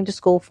and going to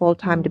school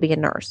full-time to be a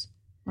nurse.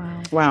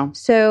 Wow.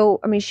 So,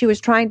 I mean, she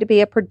was trying to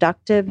be a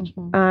productive,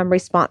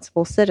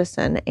 responsible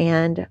citizen.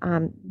 And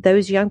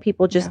those young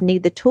people just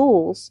need the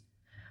tools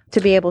to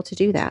be able to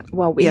do that.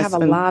 Well, we have a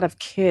lot of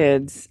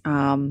kids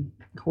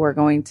who are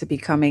going to be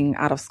coming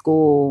out of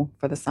school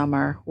for the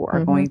summer who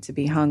are going to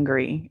be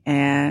hungry.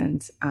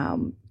 And,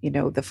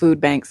 the food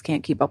banks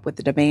can't keep up with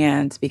the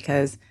demand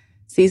because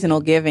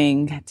seasonal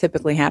giving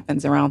typically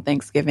happens around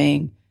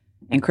Thanksgiving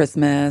and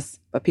Christmas,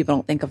 but people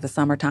don't think of the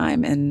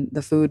summertime, and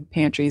the food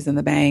pantries and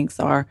the banks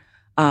are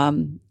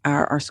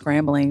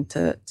scrambling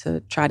to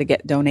try to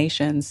get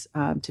donations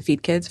to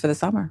feed kids for the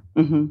summer.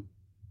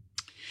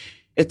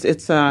 It's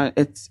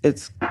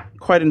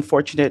quite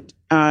unfortunate.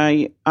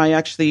 I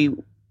actually,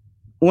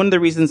 one of the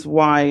reasons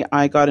why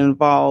I got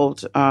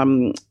involved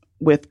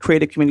with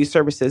Creative Community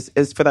Services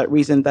is for that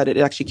reason, that it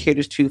actually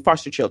caters to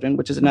foster children,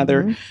 which is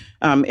another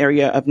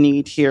area of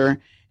need here.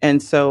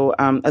 And so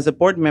as a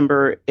board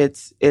member,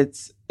 it's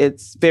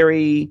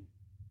very,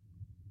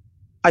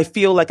 I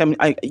feel like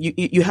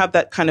you have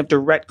that kind of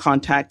direct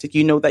contact.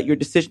 You know that your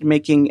decision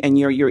making and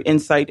your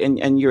insight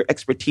and your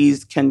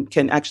expertise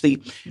can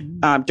actually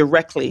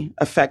directly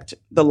affect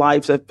the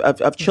lives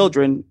of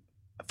children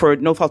for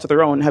no fault of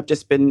their own, have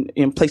just been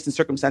placed in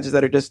circumstances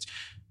that are just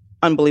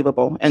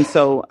unbelievable. And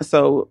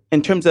so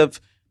in terms of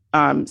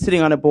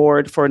sitting on a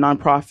board for a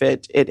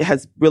nonprofit,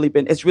 it's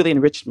really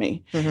enriched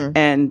me.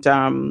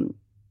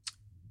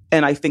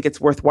 And I think it's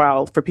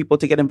worthwhile for people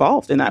to get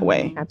involved in that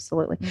way.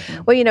 Absolutely.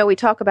 Well, we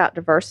talk about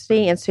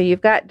diversity. And so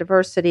you've got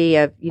diversity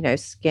of,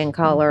 skin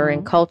color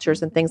and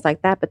cultures and things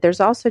like that. But there's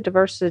also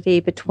diversity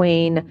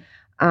between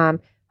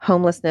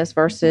homelessness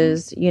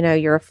versus,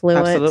 your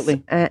affluence.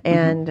 Absolutely.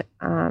 And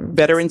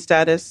veteran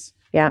status.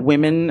 Yeah.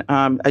 Women.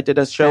 I did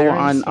a show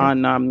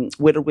on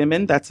widowed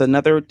women. That's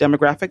another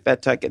demographic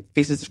that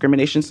faces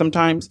discrimination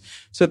sometimes.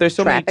 So there's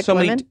so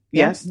many.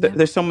 Yes.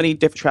 There's so many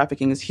different.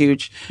 Trafficking is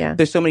huge. Yeah.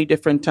 There's so many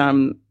different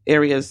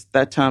areas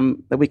that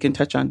we can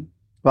touch on.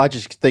 Well, I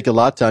just think a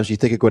lot of times you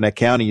think of Gwinnett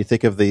County, you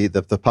think of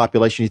the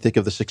population, you think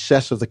of the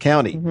success of the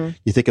county,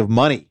 you think of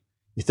money,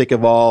 you think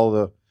of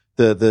all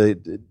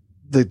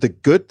the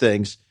good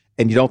things,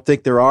 and you don't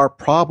think there are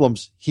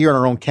problems here in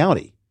our own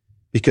county.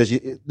 because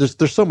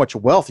there's so much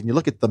wealth, and you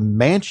look at the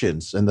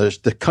mansions and there's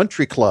the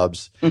country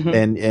clubs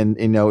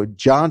and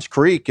Johns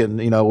Creek,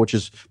 and which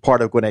is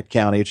part of Gwinnett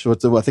County. Which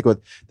I think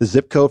what the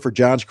zip code for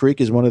Johns Creek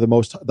is one of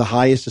the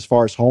highest as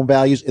far as home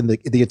values in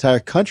the entire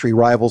country,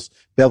 rivals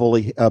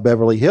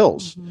Beverly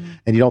Hills.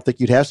 And you don't think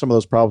you'd have some of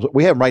those problems.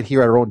 We have them right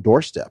here at our own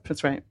doorstep.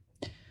 That's right.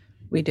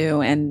 We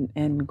do,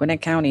 and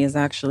Gwinnett County is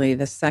actually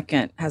has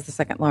the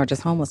second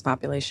largest homeless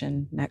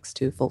population next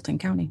to Fulton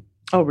County.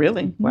 Oh,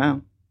 really?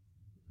 Wow.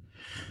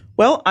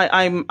 Well,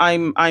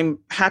 I'm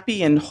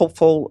happy and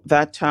hopeful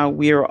that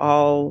we are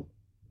all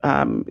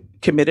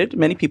committed.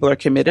 Many people are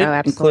committed,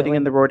 including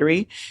in the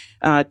Rotary,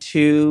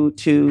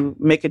 to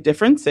make a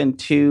difference and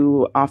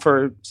to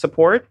offer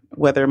support,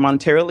 whether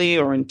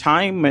monetarily or in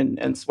time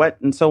and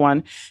sweat and so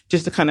on,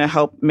 just to kind of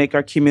help make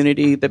our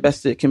community the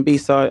best it can be.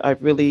 So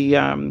I've really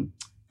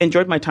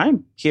enjoyed my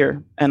time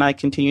here, and I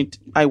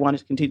want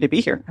to continue to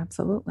be here.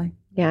 Absolutely.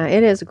 Yeah,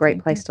 it is a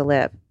great place to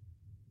live.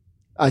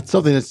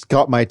 Something that's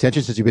caught my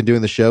attention since you've been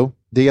doing the show,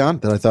 Dion,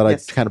 that I thought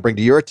I'd kind of bring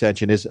to your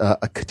attention is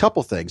a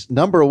couple things.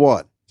 Number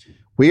one,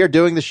 we are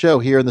doing the show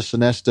here in the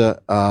Sonesta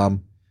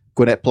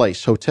Gwinnett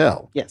Place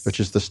Hotel, which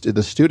is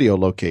the studio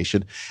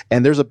location.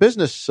 And there's a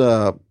business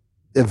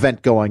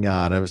event going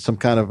on, some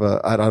kind of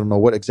I don't know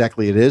what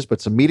exactly it is,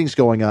 but some meetings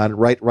going on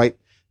right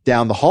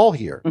down the hall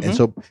here. And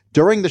so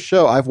during the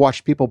show, I've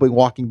watched people be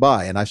walking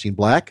by, and I've seen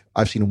black,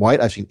 I've seen white,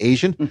 I've seen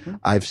Asian,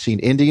 I've seen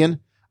Indian.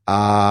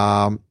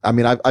 I've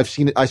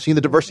seen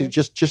the diversity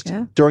just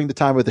during the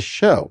time of the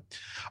show.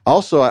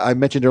 Also, I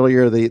mentioned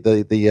earlier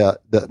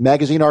the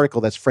magazine article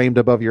that's framed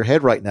above your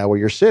head right now where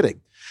you're sitting.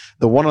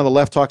 The one on the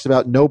left talks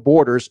about no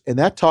borders, and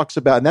that's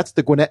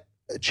the Gwinnett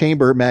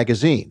Chamber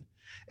magazine.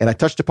 And I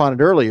touched upon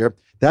it earlier.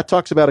 That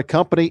talks about a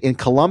company in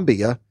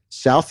Colombia,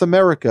 South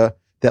America,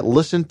 that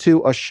listened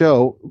to a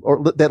show,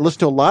 or that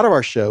listened to a lot of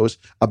our shows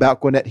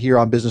about Gwinnett here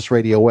on Business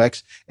Radio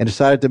X, and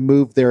decided to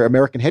move their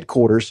American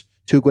headquarters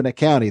to Gwinnett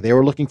County. They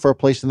were looking for a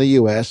place in the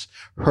U.S.,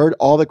 heard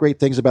all the great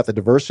things about the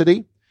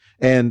diversity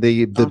and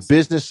the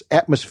business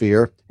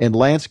atmosphere and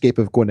landscape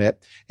of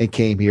Gwinnett, and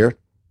came here.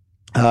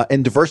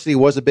 And diversity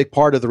was a big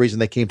part of the reason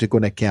they came to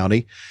Gwinnett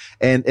County.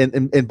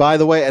 And by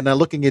the way, and I'm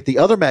looking at the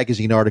other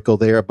magazine article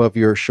there above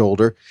your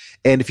shoulder.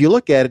 And if you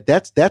look at it,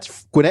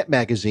 that's Gwinnett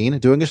Magazine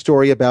doing a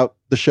story about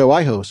the show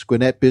I host,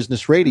 Gwinnett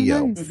Business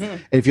Radio. Nice.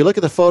 And if you look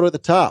at the photo at the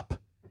top,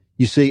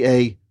 you see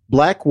a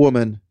black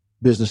woman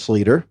business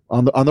leader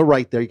on the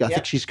right there. I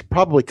think she's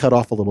probably cut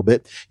off a little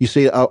bit. You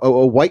see a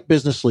white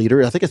business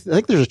leader. I think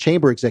there's a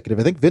chamber executive.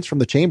 I think Vince from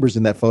the chamber's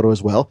in that photo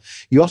as well.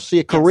 You also see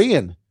a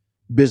Korean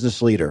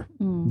business leader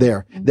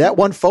there. That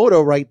one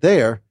photo right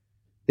there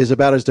is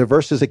about as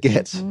diverse as it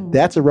gets.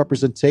 That's a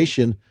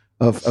representation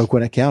of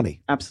Gwinnett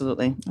County.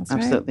 Absolutely. That's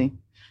absolutely. Right.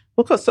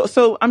 Well, cool.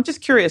 So I'm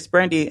just curious,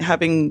 Brandy,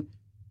 having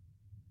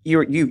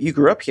you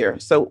grew up here.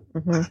 So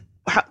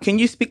how, can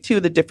you speak to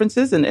the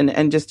differences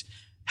and just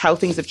how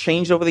things have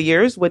changed over the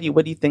years? What do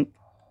you think?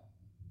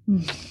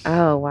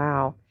 Oh,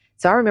 wow.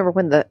 So I remember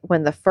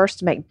when the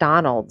first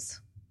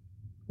McDonald's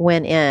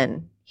went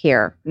in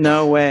here.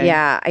 No way.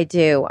 Yeah, I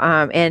do.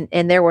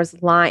 And there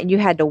was line. You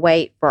had to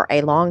wait for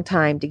a long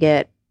time to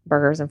get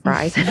burgers and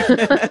fries.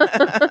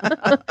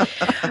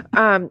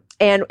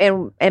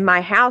 And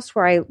my house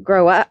where I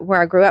grew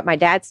up, my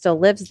dad still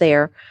lives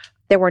there.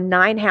 There were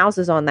 9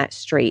 houses on that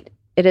street.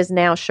 It is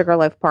now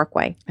Sugarloaf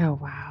Parkway. Oh,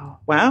 wow.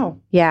 Wow.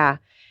 Yeah.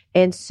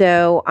 And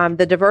so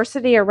the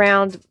diversity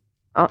around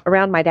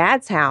my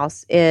dad's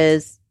house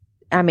is,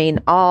 I mean,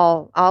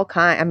 all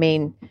kind. I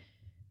mean,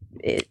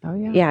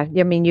 yeah.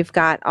 I mean, you've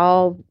got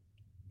all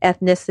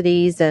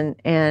ethnicities and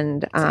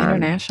it's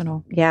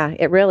international. Yeah,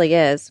 it really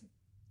is.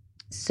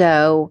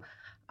 So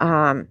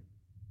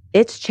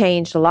it's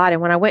changed a lot.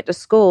 And when I went to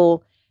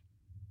school,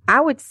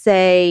 I would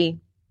say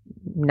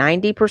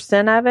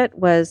 90% of it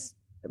was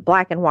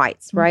black and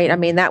whites, right? I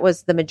mean, that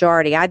was the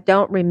majority. I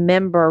don't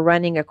remember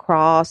running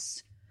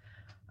across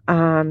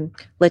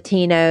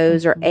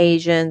Latinos or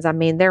Asians. I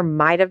mean, there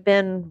might have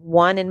been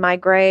one in my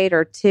grade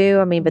or two.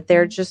 I mean, but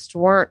there just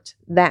weren't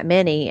that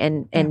many.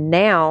 And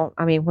now,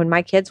 I mean, when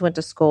my kids went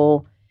to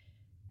school,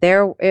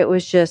 it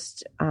was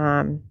just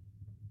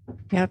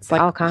it's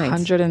like all kinds.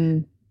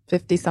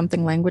 150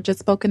 something languages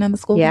spoken in the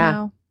school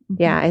now.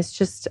 Yeah, it's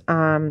just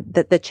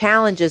the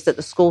challenges that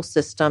the school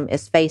system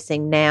is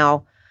facing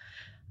now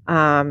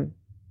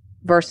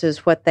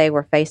versus what they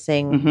were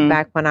facing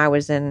back when I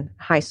was in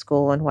high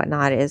school and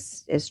whatnot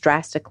is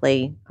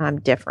drastically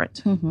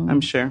different.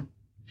 I'm sure.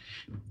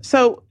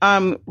 So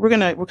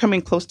we're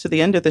coming close to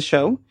the end of the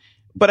show,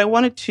 but I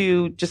wanted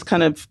to just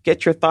kind of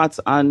get your thoughts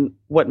on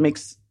what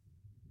makes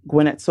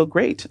Gwinnett so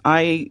great.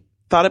 I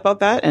thought about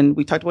that, and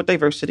we talked about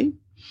diversity.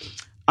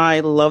 I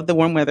love the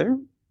warm weather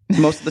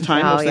most of the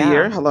time, most of the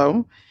year.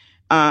 Hello.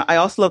 I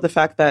also love the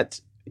fact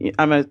that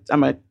I'm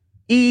a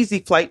easy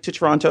flight to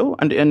Toronto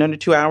in under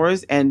 2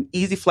 hours, and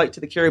easy flight to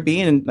the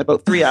Caribbean in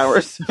about 3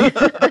 hours.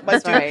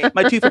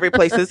 my two favorite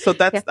places. So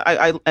that's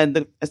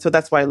so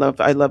that's why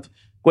I love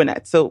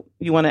Gwinnett. So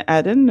you want to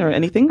add in or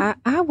anything?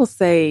 I will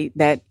say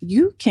that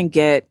you can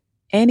get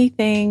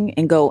anything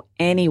and go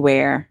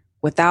anywhere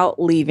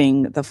without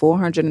leaving the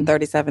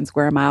 437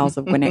 square miles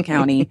of Gwinnett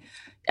County.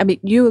 I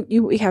mean,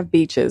 we have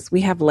beaches,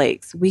 we have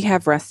lakes, we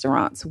have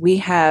restaurants, we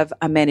have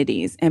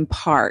amenities and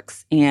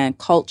parks and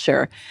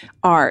culture,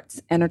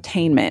 arts,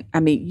 entertainment. I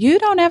mean, you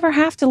don't ever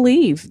have to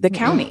leave the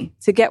county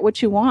to get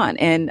what you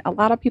want. And a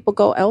lot of people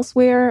go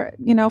elsewhere,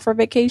 for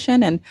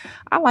vacation. And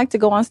I like to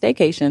go on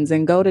staycations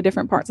and go to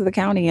different parts of the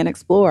county and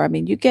explore. I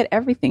mean, you get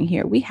everything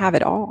here. We have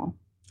it all.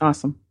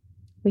 Awesome.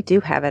 We do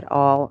have it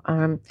all.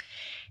 And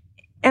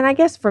I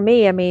guess for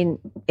me, I mean,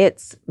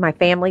 it's my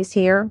family's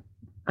here.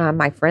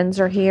 My friends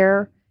are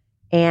here,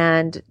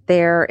 and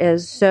there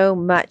is so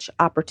much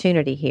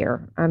opportunity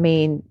here. I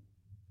mean,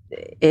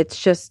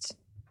 it's just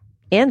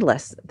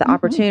endless, the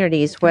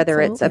opportunities, whether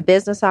it's a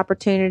business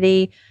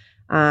opportunity,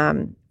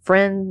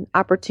 friend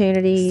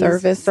opportunities,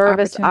 service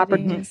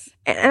opportunities.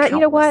 And you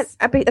know what?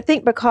 I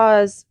think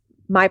because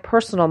my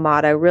personal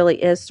motto really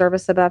is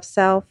service above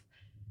self,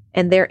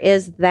 and there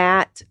is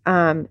that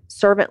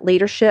servant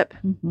leadership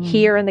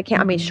here in the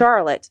county. I mean,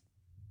 Charlotte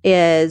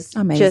is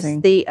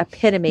just the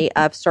epitome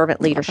of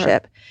servant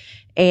leadership.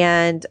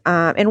 And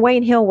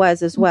Wayne Hill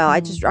was as well.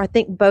 I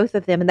think both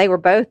of them, and they were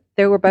both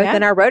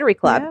in our Rotary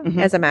Club,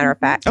 as a matter of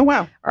fact. Oh,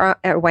 wow.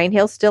 Wayne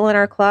Hill's still in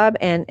our club,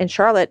 and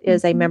Charlotte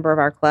is a member of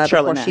our club.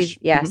 Charlotte Nash.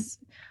 Yes.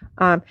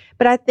 But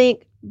I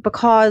think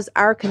because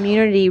our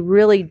community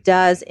really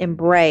does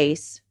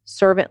embrace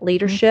servant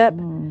leadership,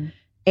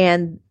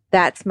 and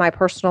that's my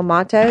personal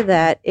motto,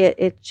 that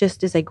it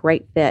just is a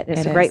great fit.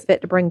 It's a great fit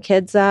to bring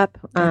kids up.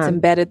 It's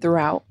embedded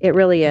throughout. It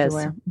really is.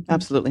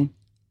 Absolutely.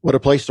 What a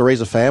place to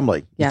raise a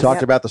family. Yes. You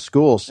talked about the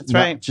schools. That's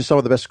right. Just some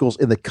of the best schools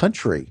in the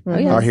country Oh,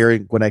 yes. are here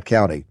in Gwinnett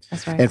County.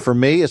 That's right. And for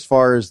me, as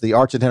far as the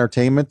arts and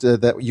entertainment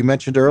that you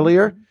mentioned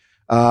earlier,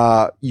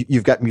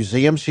 you've got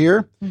museums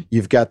here.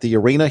 You've got the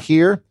arena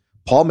here.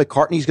 Paul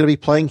McCartney is going to be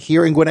playing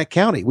here in Gwinnett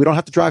County. We don't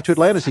have to drive to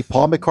Atlanta to see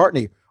Paul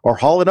McCartney or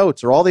Hall &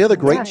 Oates or all the other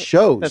great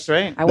shows. That's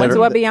right. I went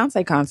to a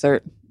Beyonce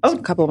concert a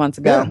couple of months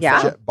ago.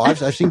 Yeah.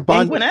 I've seen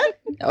Bon. In Gwinnett?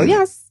 Oh,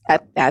 yes.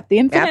 At the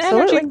Infinite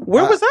Absolutely. Energy.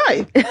 Where was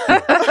I?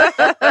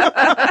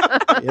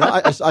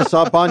 I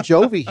saw Bon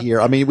Jovi here.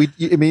 I mean,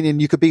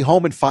 and you could be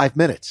home in 5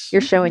 minutes.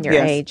 You're showing your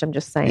Yes. age. I'm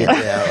just saying.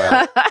 Yeah,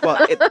 right.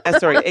 Well,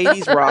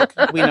 80s rock.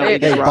 We know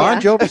 80s Hey, rock.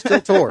 Bon Jovi still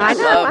tours. I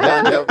know.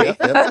 Bon Jovi.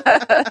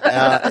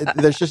 Yep.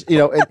 There's just,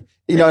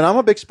 and I'm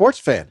a big sports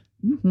fan.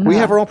 We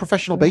have our own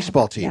professional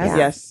baseball team. Yes.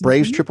 Yes.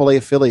 Braves AAA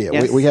affiliate.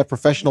 Yes. We have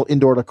professional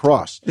indoor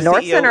lacrosse. The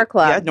North's in our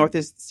club. Yeah, North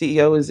is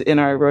CEO is in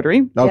our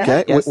Rotary.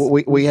 Okay. Yes.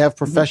 We have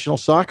professional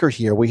soccer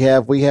here. We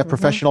have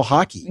professional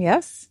hockey.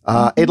 Yes.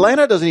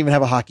 Atlanta doesn't even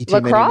have a hockey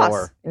team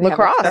anymore.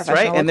 Lacrosse. That's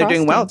right. And they're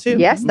doing well, too.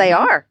 Yes, they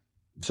are.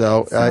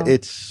 So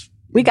it's...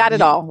 We got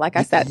it all. Like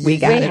I said, we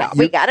got it all.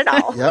 We got it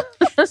all. Yep.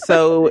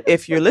 So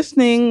if you're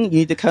listening, you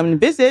need to come and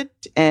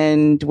visit.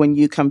 And when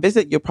you come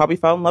visit, you'll probably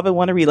fall in love and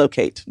want to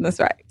relocate. That's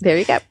right. There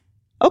you go.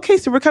 Okay,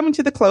 so we're coming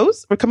to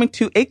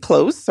a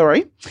close.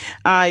 Sorry.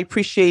 I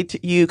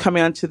appreciate you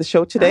coming on to the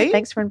show today.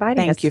 Thanks for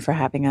inviting us. Thank you for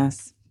having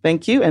us.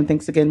 Thank you. And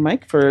thanks again,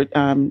 Mike, for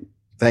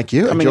Thank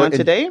you. coming on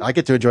today. I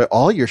get to enjoy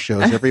all your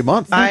shows every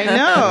month. I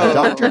know.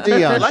 Dr.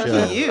 Dion Lucky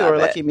show. you or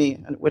lucky me,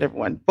 whatever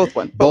one. Both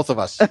one. Both of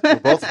us. We're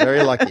both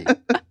very lucky.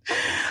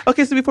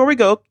 Okay, so before we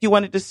go, you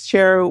wanted to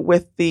share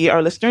with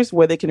our listeners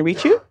where they can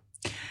reach you?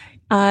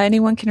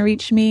 Anyone can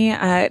reach me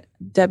at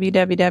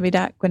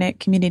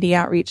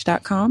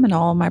www.gwinnettcommunityoutreach.com, and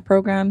all my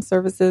programs,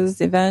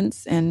 services,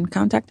 events, and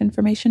contact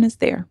information is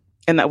there.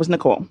 And that was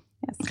Nicole.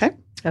 Yes. Okay.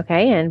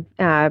 Okay,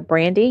 and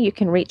Brandy, you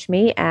can reach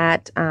me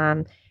at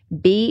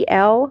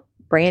BL,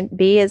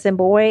 B as in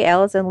boy,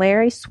 L as in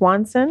Larry,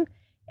 Swanson,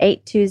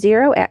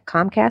 820 at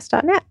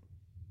comcast.net.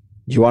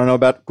 You want to know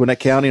about Gwinnett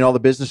County and all the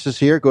businesses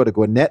here? Go to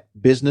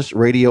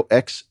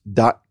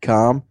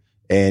GwinnettBusinessRadioX.com,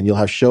 and you'll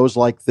have shows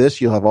like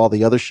this. You'll have all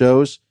the other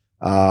shows.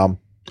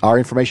 Our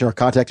information, our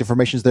contact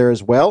information is there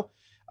as well.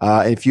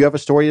 If you have a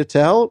story to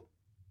tell,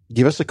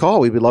 give us a call.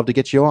 We would love to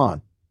get you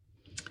on.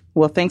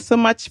 Well, thanks so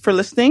much for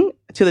listening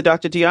to the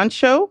Dr. Dion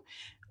Show,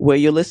 where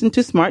you listen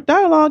to smart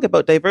dialogue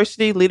about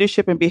diversity,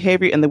 leadership, and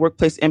behavior in the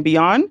workplace and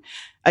beyond.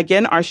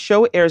 Again, our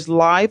show airs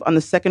live on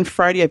the second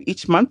Friday of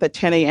each month at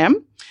 10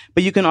 a.m.,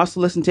 but you can also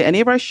listen to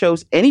any of our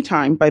shows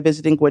anytime by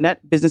visiting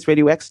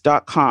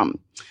GwinnettBusinessRadioX.com.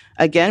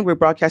 Again, we're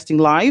broadcasting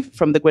live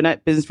from the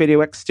Gwinnett Business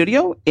Radio X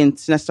studio in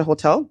Sonesta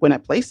Hotel,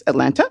 Gwinnett Place,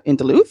 Atlanta, in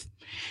Duluth.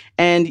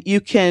 And you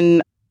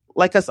can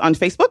like us on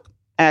Facebook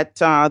at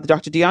The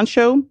Dr. Dion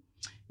Show.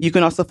 You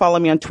can also follow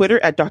me on Twitter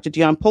at Dr.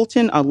 Dion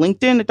Polton, on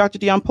LinkedIn at Dr.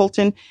 Dion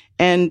Polton.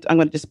 And I'm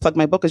going to just plug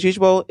my book as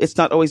usual. It's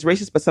not always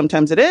racist, but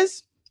sometimes it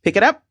is. Pick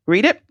it up,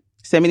 read it,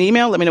 send me an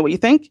email, let me know what you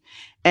think.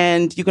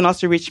 And you can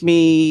also reach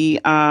me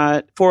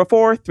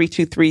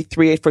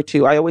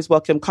 404-323-3842. I always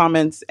welcome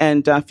comments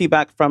and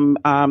feedback from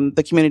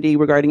the community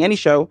regarding any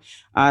show.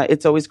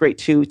 It's always great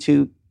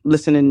to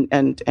listen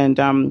and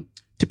to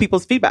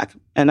people's feedback.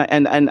 And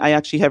I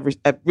actually have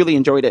really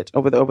enjoyed it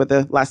over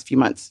the last few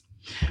months.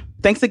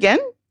 Thanks again.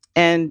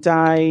 And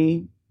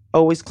I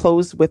always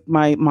close with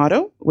my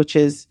motto, which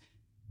is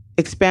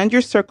expand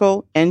your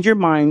circle and your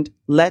mind.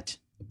 Let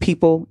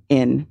people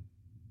in.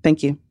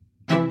 Thank you.